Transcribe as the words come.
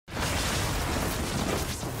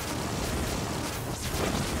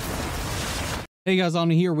Hey guys, on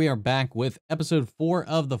here we are back with episode 4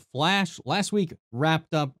 of The Flash. Last week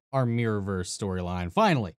wrapped up our Mirrorverse storyline.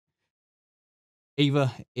 Finally,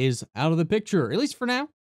 Ava is out of the picture, at least for now.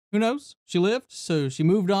 Who knows? She lived, so she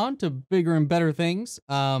moved on to bigger and better things.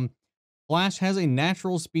 Flash has a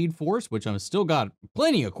natural speed force, which I've still got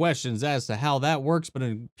plenty of questions as to how that works, but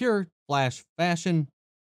in pure Flash fashion,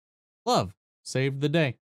 love saved the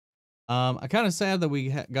day. I'm kind of sad that we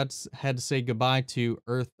had to say goodbye to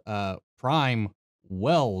Earth Prime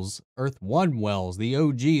Wells, Earth 1 Wells, the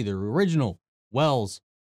OG, the original Wells.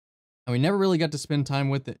 And we never really got to spend time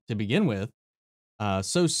with it to begin with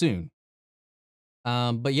so soon.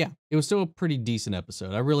 But yeah, it was still a pretty decent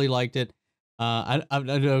episode. I really liked it. I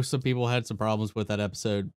know some people had some problems with that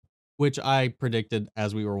episode, which I predicted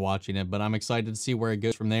as we were watching it, but I'm excited to see where it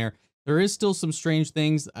goes from there. There is still some strange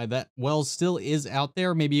things that Wells still is out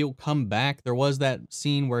there. Maybe he'll come back. There was that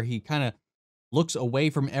scene where he kind of looks away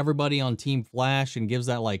from everybody on Team Flash and gives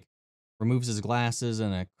that, like, removes his glasses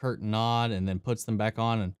and a curt nod and then puts them back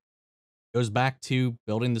on and goes back to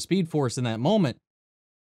building the Speed Force in that moment.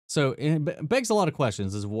 So it begs a lot of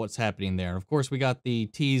questions as to what's happening there. And of course, we got the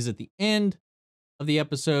tease at the end of the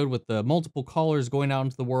episode with the multiple callers going out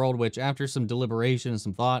into the world, which after some deliberation and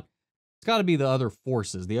some thought, it's got to be the other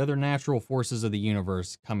forces, the other natural forces of the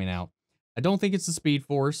universe coming out. I don't think it's the Speed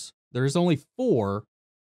Force. There's only 4.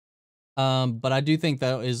 But I do think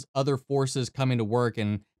that is other forces coming to work,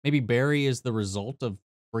 and maybe Barry is the result of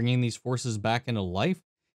bringing these forces back into life,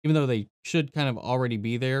 even though they should kind of already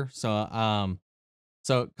be there. So,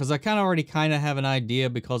 because I kind of already have an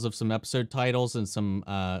idea because of some episode titles and some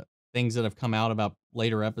things that have come out about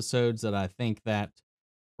later episodes that I think that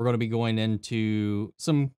we're going to be going into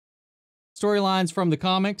some storylines from the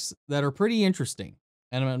comics that are pretty interesting.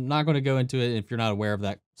 And I'm not going to go into it if you're not aware of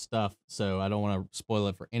that stuff, so I don't want to spoil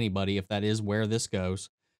it for anybody if that is where this goes.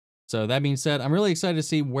 So that being said, I'm really excited to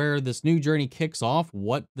see where this new journey kicks off,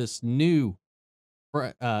 what this new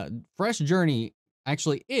fresh journey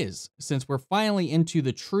actually is, since we're finally into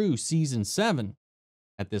the true season 7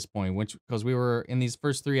 at this point, which, because we were in these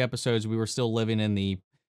first 3 episodes, we were still living in the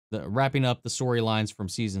wrapping up the storylines from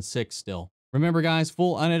season 6 still. Remember guys,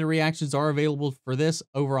 full unedited reactions are available for this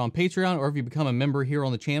over on Patreon, or if you become a member here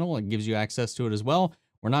on the channel, it gives you access to it as well.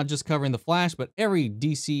 We're not just covering the Flash, but every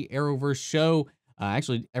DC Arrowverse show,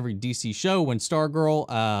 actually every DC show, when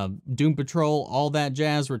Stargirl, Doom Patrol, all that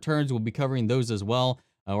jazz returns, we'll be covering those as well.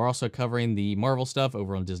 We're also covering the Marvel stuff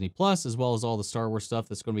over on Disney Plus, as well as all the Star Wars stuff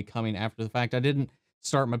that's going to be coming after the fact. I didn't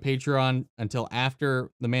start my Patreon until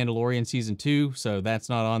after The Mandalorian Season 2, so that's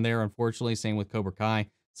not on there, unfortunately. Same with Cobra Kai.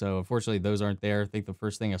 So unfortunately, those aren't there. I think the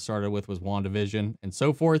first thing I started with was WandaVision and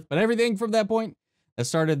so forth. But everything from that point that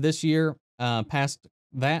started this year past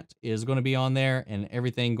that is going to be on there. And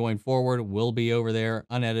everything going forward will be over there,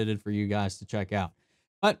 unedited for you guys to check out.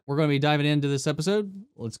 But we're going to be diving into this episode.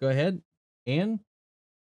 Let's go ahead and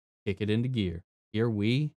kick it into gear. Here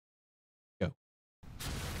we go.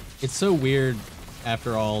 It's so weird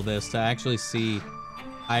after all this to actually see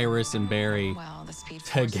Iris and Barry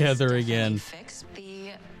together again.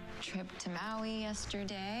 Trip to Maui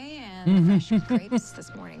yesterday and fresh grapes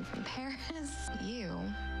this morning from Paris. You,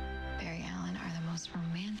 Barry Allen, are the most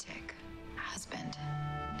romantic husband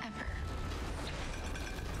ever.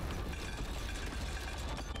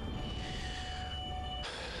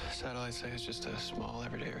 Satellites say it's just a small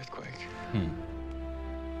everyday earthquake.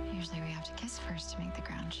 Usually we have to kiss first to make the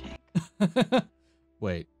ground shake.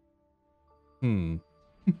 Wait.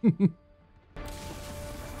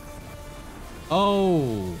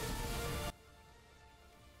 Oh.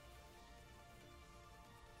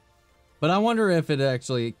 But I wonder if it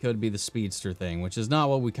actually could be the speedster thing, which is not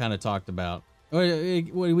what we kind of talked about.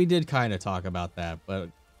 We did kind of talk about that,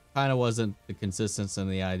 but kind of wasn't the consistency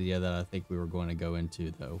and the idea that I think we were going to go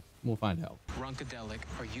into, though. We'll find out. Runkadelic,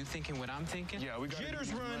 are you thinking what I'm thinking? Yeah, we got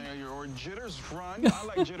jitters run. Or jitters run. I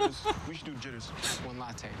like jitters. We should do jitters. 1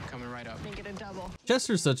 latte, coming right up. Make it a double.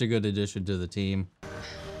 Chester's such a good addition to the team.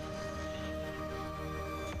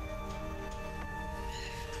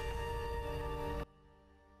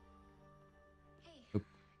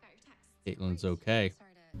 Caitlin's okay.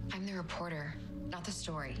 I'm the reporter, not the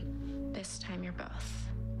story. This time you're both.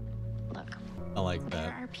 Look, I like there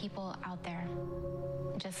that. are people out there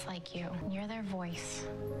just like you. You're their voice.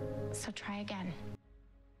 So try again.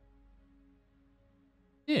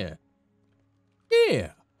 Yeah.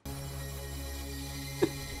 Yeah.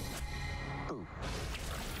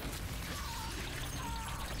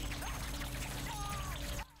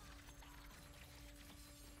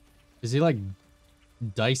 Is he like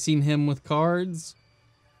dicing him with cards?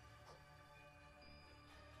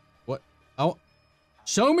 What? Oh,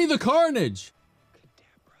 show me the carnage.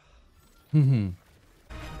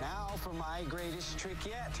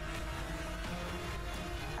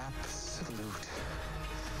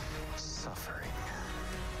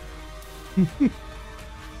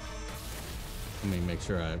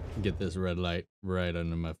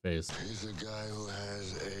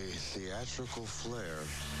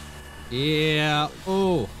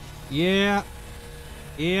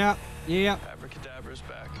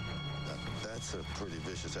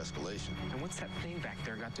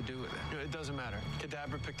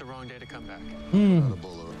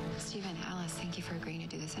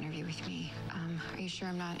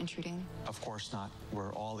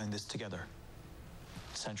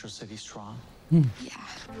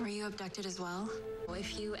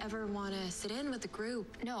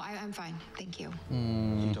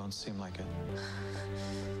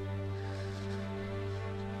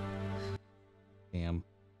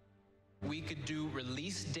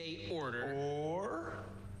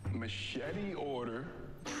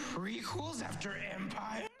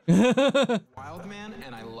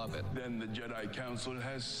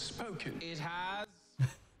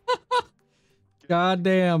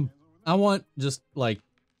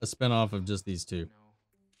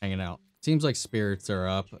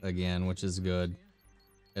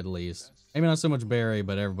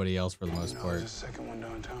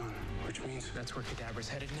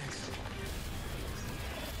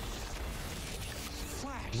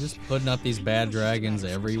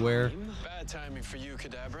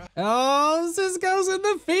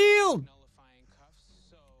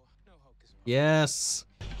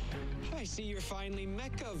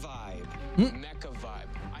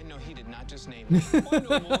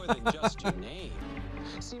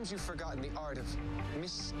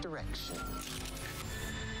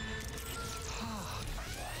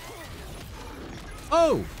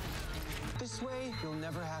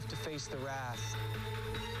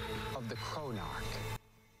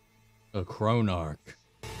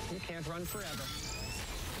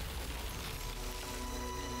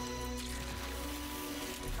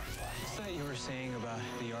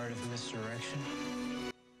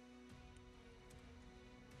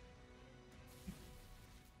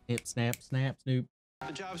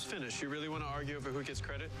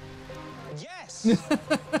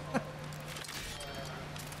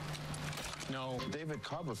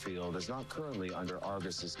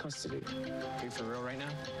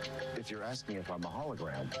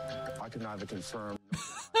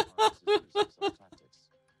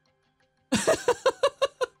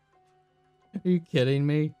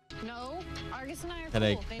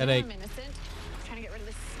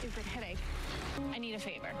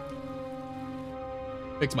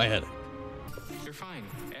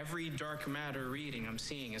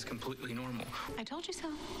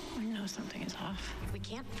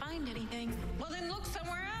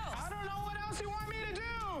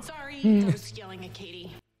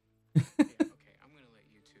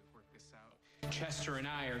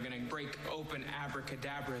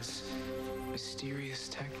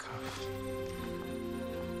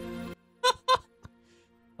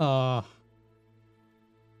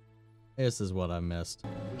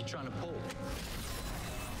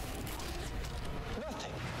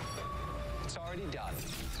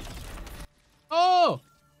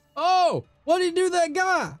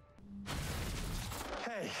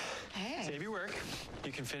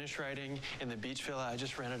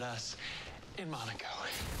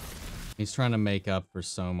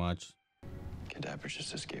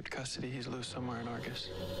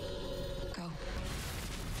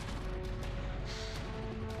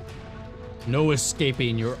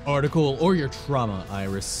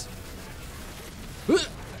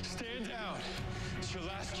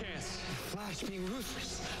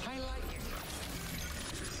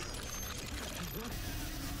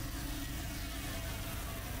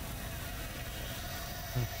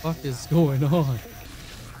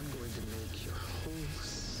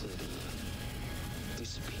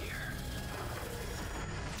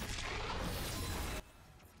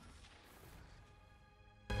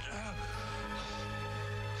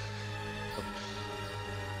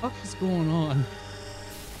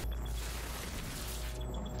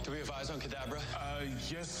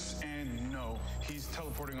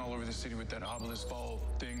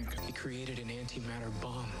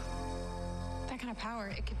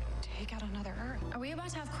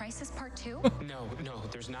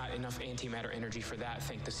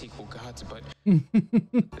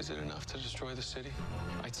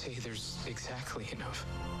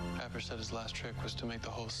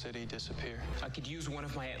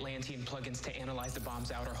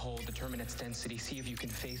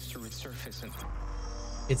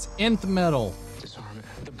 It's nth metal. Disarm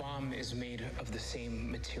it. The bomb is made of the same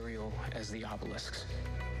material as the obelisks.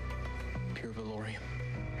 Pure Valorium.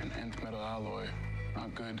 An nth metal alloy.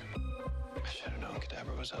 Not good. I should have known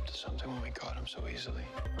Kadabra was up to something when we caught him so easily.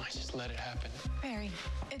 I just let it happen. Barry,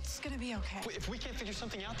 it's gonna be okay. If we can't figure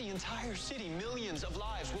something out, the entire city, millions of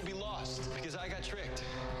lives will be lost because I got tricked.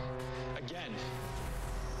 Again.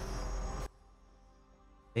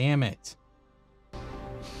 Damn it.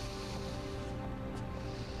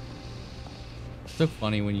 So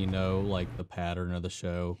funny when you know like the pattern of the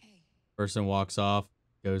show. Person walks off,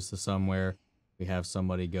 goes to somewhere, we have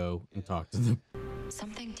somebody go and talk to them.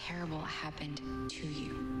 Something terrible happened to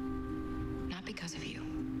you, not because of you.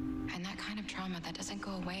 And that kind of trauma, that doesn't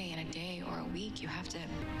go away in a day or a week. You have to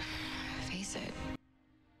face it.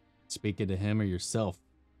 Speaking to him or yourself?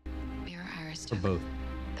 Mira Iris Or took both.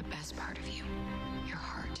 the best part of you, your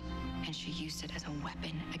heart, and she used it as a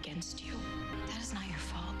weapon against you. That is not your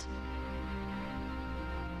fault.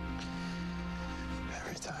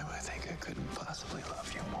 Every time I think I couldn't possibly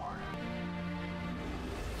love you more.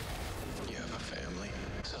 You have a family.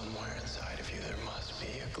 Somewhere inside of you there must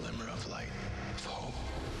be a glimmer of light, of hope.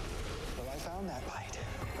 Well, I found that light,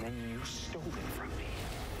 and then you stole it from me.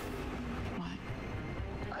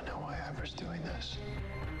 What? I know why Abra's doing this.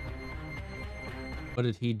 What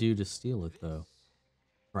did he do to steal it though?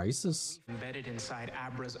 Crisis? Embedded inside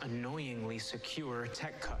Abra's annoyingly secure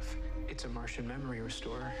tech cuff. It's a Martian memory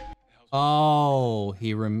restorer. Oh,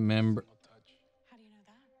 he remembered. How do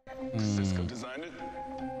you know that? Cisco designed it?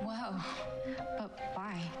 Whoa. But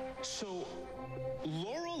why? So,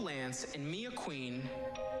 Laurel Lance and Mia Queen.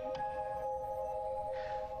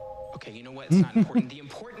 Okay, you know what? It's not important. The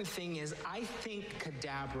important thing is, I think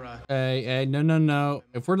Kadabra. Hey, no.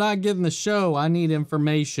 If we're not getting the show, I need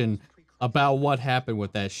information about what happened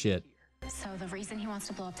with that shit. So the reason he wants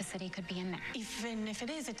to blow up the city could be in there. Even if it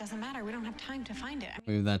is, it doesn't matter. We don't have time to find it.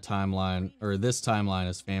 Maybe that timeline, or this timeline,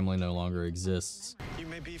 his family no longer exists. You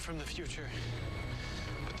may be from the future,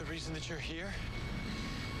 but the reason that you're here,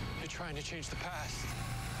 you're trying to change the past.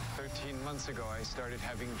 13 months ago, I started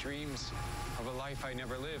having dreams of a life I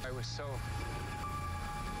never lived. I was so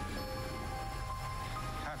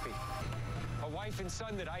happy. A wife and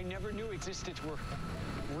son that I never knew existed were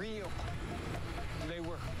real. They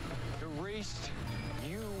were erased.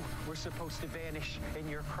 You were supposed to vanish in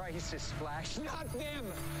your crisis, Flash, not them.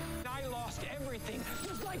 I lost everything,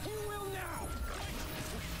 just like you will now.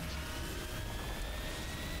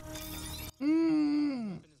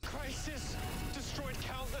 Crisis destroyed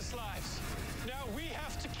countless lives. Now we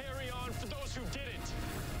have to carry on for those who didn't.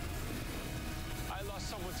 I lost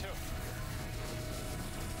someone too.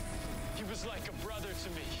 He was like a brother to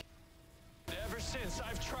me. Ever since,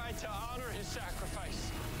 I've tried to honor his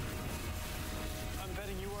sacrifice. I'm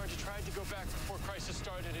betting you already tried to go back before Crisis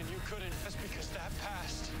started and you couldn't. That's because that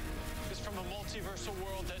past is from a multiversal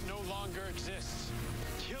world that no longer exists.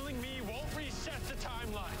 Killing me won't reset the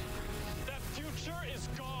timeline. That future is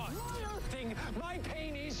gone. Thing, my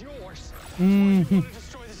pain is yours. That's why you want to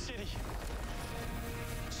destroy the city.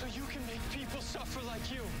 So you can make people suffer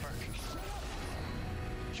like you, Burke.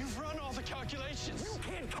 You've run all the calculations. You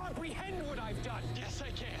can't comprehend what I've done. Yes, I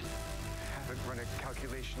can. Haven't run a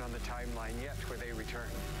calculation on the timeline yet where they return.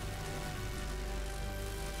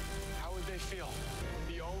 How would they feel?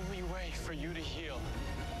 The only way for you to heal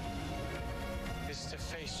is to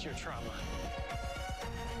face your trauma.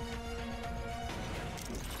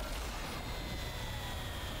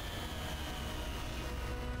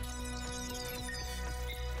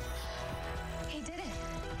 He did it.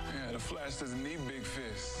 Yeah, the Flash doesn't need big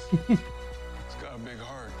fists. He's got a big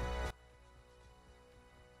heart.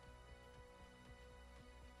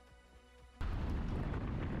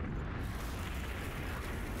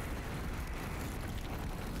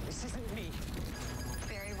 This isn't me.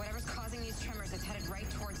 Barry, whatever's causing these tremors is headed right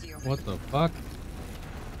towards you. What the fuck?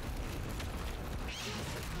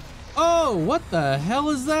 Oh, what the hell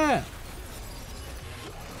is that?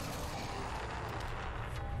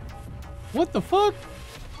 What the fuck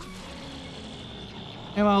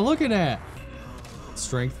am I looking at?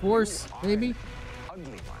 Strength Force, maybe? Ugly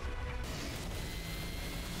one.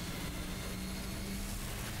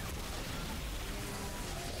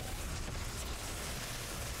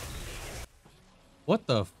 What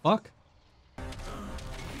the fuck?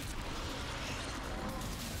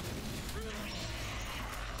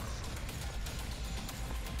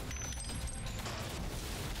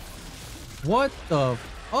 What the?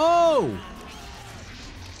 Oh!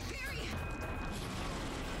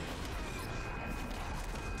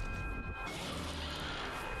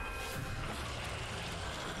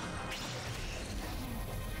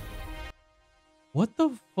 What the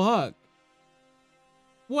fuck?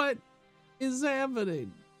 What is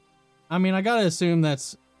happening? I mean, I gotta assume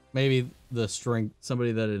that's maybe the strength,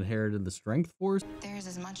 somebody that inherited the strength force. There's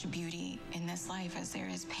as much beauty in this life as there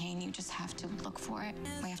is pain. You just have to look for it.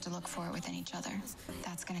 We have to look for it within each other.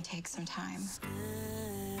 That's gonna take some time.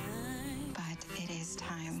 But it is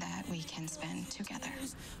time that we can spend together.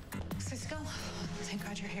 Cisco, thank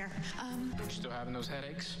God you're here. Still having those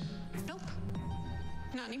headaches? Nope.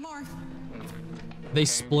 Not anymore. They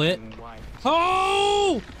split.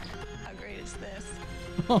 Oh! How great is this?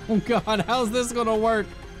 Oh God, how's this gonna work?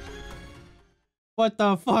 What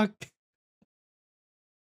the fuck?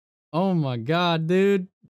 Oh my God, dude.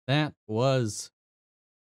 That was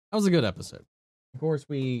a good episode. Of course,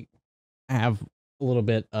 we have a little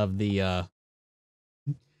bit of the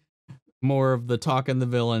more of the talking the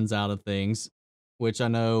villains out of things, which I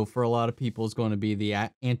know for a lot of people is going to be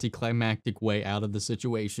the anticlimactic way out of the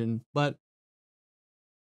situation, but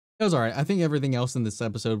it was all right. I think everything else in this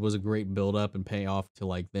episode was a great build up and payoff to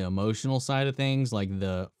like the emotional side of things, like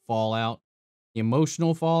the fallout, the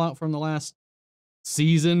emotional fallout from the last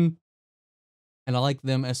season. And I like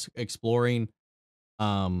them exploring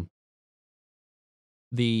the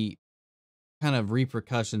kind of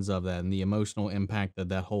repercussions of that and the emotional impact that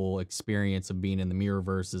that whole experience of being in the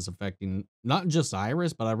Mirrorverse is affecting not just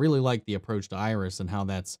Iris, but I really like the approach to Iris and how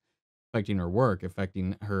that's affecting her work,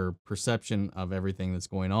 affecting her perception of everything that's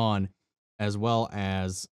going on, as well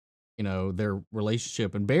as, you know, their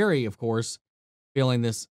relationship. And Barry, of course, feeling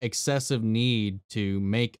this excessive need to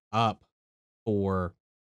make up for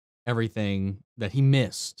everything that he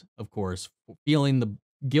missed, of course, feeling the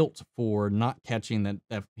guilt for not catching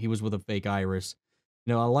that he was with a fake Iris.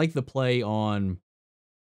 You know, I like the play on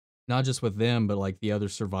not just with them, but like the other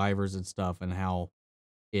survivors and stuff, and how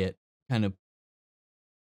it kind of,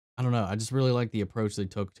 I don't know, I just really like the approach they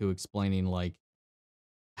took to explaining like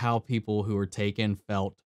how people who were taken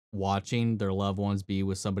felt watching their loved ones be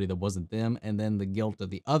with somebody that wasn't them, and then the guilt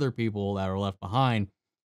of the other people that are left behind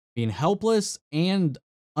being helpless and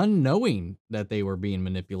unknowing that they were being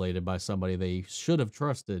manipulated by somebody they should have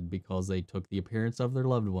trusted because they took the appearance of their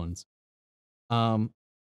loved ones.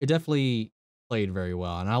 It definitely played very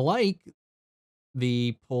well, and I like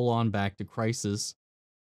the pull on back to Crisis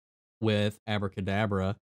with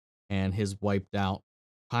Abracadabra and his wiped out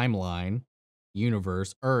timeline,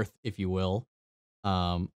 universe, Earth, if you will,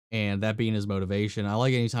 and that being his motivation. I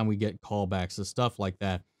like anytime we get callbacks to stuff like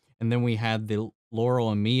that. And then we had the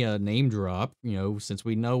Laurel and Mia name drop, you know, since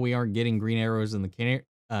we know we aren't getting Green Arrows and the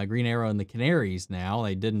Green Arrow and the Canaries now,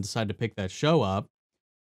 they didn't decide to pick that show up,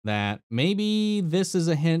 that maybe this is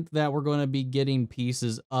a hint that we're going to be getting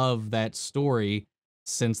pieces of that story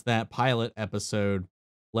since that pilot episode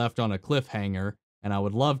left on a cliffhanger. And I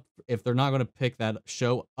would love, if they're not going to pick that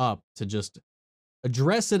show up, to just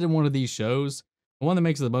address it in one of these shows. The one that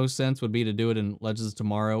makes the most sense would be to do it in Legends of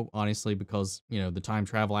Tomorrow, honestly, because, you know, the time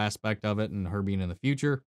travel aspect of it and her being in the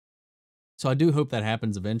future. So I do hope that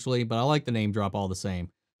happens eventually, but I like the name drop all the same.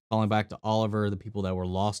 Calling back to Oliver, the people that were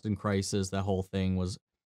lost in Crisis, that whole thing was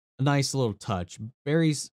a nice little touch.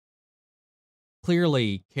 Barry's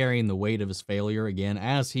clearly carrying the weight of his failure again,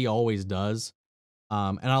 as he always does.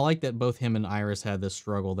 And I like that both him and Iris had this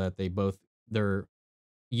struggle, that they both, their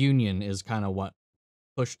union is kind of what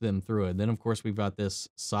pushed them through it. Then, of course, we've got this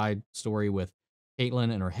side story with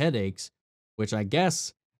Caitlin and her headaches, which I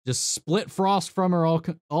guess just split Frost from her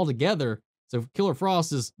altogether. So Killer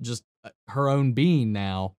Frost is just her own being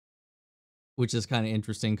now, which is kind of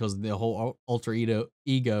interesting because the whole alter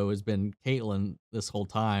ego has been Caitlin this whole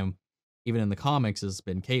time. Even in the comics, it's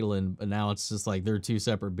been Caitlin, but now it's just like they're two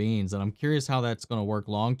separate beings. And I'm curious how that's going to work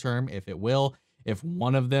long term, if it will. If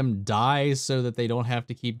one of them dies so that they don't have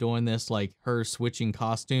to keep doing this, like her switching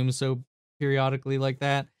costumes so periodically like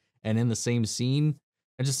that, and in the same scene,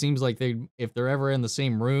 it just seems like if they're ever in the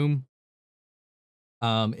same room,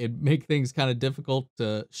 it'd make things kind of difficult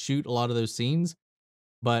to shoot a lot of those scenes.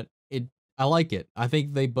 But I like it. I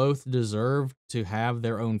think they both deserve to have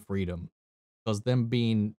their own freedom, because them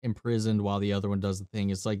being imprisoned while the other one does the thing,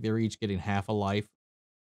 it's like they're each getting half a life.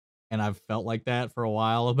 And I've felt like that for a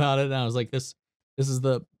while about it. And I was like, this is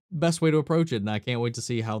the best way to approach it. And I can't wait to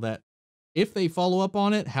see how that, if they follow up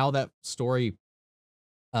on it, how that story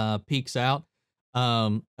peaks out.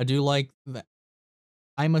 I do like that.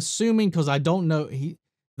 I'm assuming, because I don't know,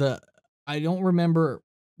 I don't remember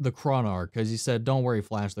the Chronarch, because he said, don't worry,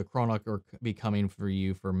 Flash, the Chronarch will be coming for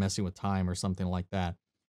you for messing with time or something like that.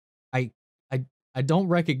 I don't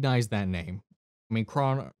recognize that name. I mean,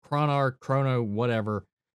 Chronarch, Chrono, whatever.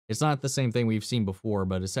 It's not the same thing we've seen before,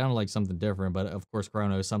 but it sounded like something different. But of course,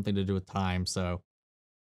 Chrono is something to do with time. So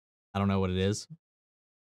I don't know what it is.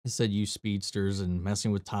 It said use speedsters and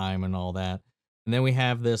messing with time and all that. And then we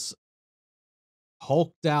have this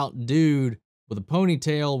hulked out dude with a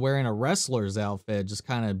ponytail wearing a wrestler's outfit, just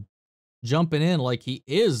kind of jumping in like he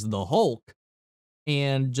is the Hulk,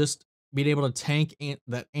 and just being able to tank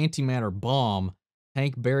that antimatter bomb,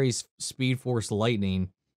 tank Barry's Speed Force lightning.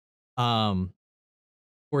 Of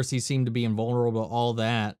course, he seemed to be invulnerable to all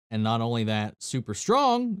that, and not only that, super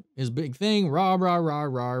strong, his big thing, rah, rah, rah,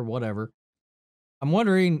 rah, whatever. I'm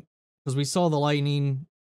wondering, because we saw the lightning,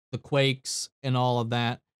 the quakes, and all of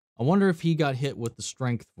that, I wonder if he got hit with the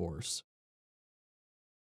Strength Force.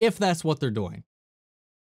 If that's what they're doing.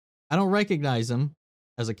 I don't recognize him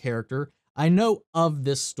as a character. I know of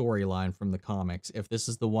this storyline from the comics, if this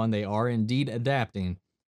is the one they are indeed adapting,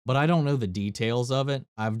 but I don't know the details of it.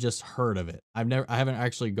 I've just heard of it. I haven't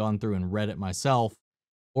actually gone through and read it myself,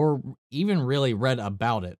 or even really read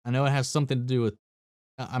about it. I know it has something to do with,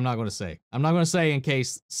 I'm not going to say. I'm not going to say in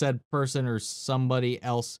case said person or somebody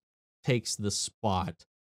else takes the spot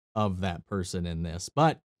of that person in this,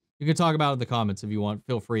 but you can talk about it in the comments if you want.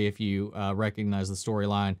 Feel free if you recognize the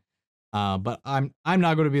storyline. But I'm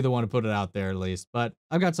not going to be the one to put it out there, at least. But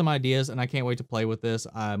I've got some ideas, and I can't wait to play with this.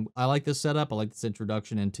 I like this setup. I like this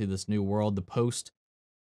introduction into this new world, the post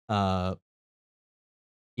Eva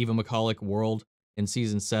McCulloch world in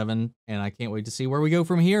season 7, and I can't wait to see where we go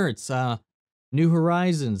from here. It's New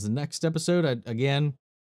Horizons. The next episode, again,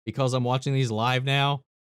 because I'm watching these live now,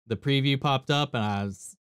 the preview popped up, and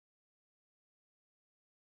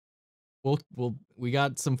we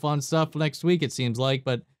got some fun stuff next week, it seems like.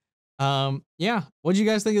 But yeah, what did you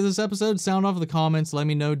guys think of this episode? Sound off in the comments. Let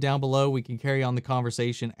me know down below. We can carry on the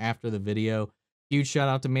conversation after the video. Huge shout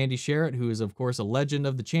out to Mandy Sherritt, who is of course a legend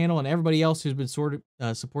of the channel, and everybody else who's been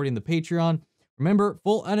supporting the Patreon. Remember,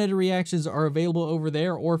 full unedited reactions are available over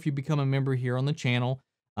there, or if you become a member here on the channel,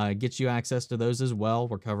 it gets you access to those as well.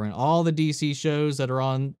 We're covering all the DC shows that are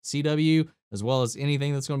on CW, as well as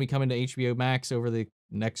anything that's going to be coming to HBO Max over the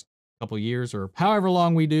next couple years, or however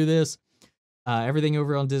long we do this. Everything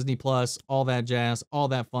over on Disney Plus, all that jazz, all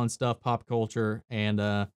that fun stuff, pop culture, and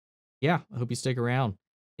yeah, I hope you stick around.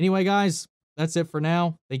 Anyway, guys, that's it for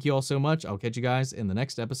now. Thank you all so much. I'll catch you guys in the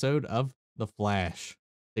next episode of The Flash.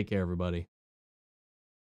 Take care, everybody.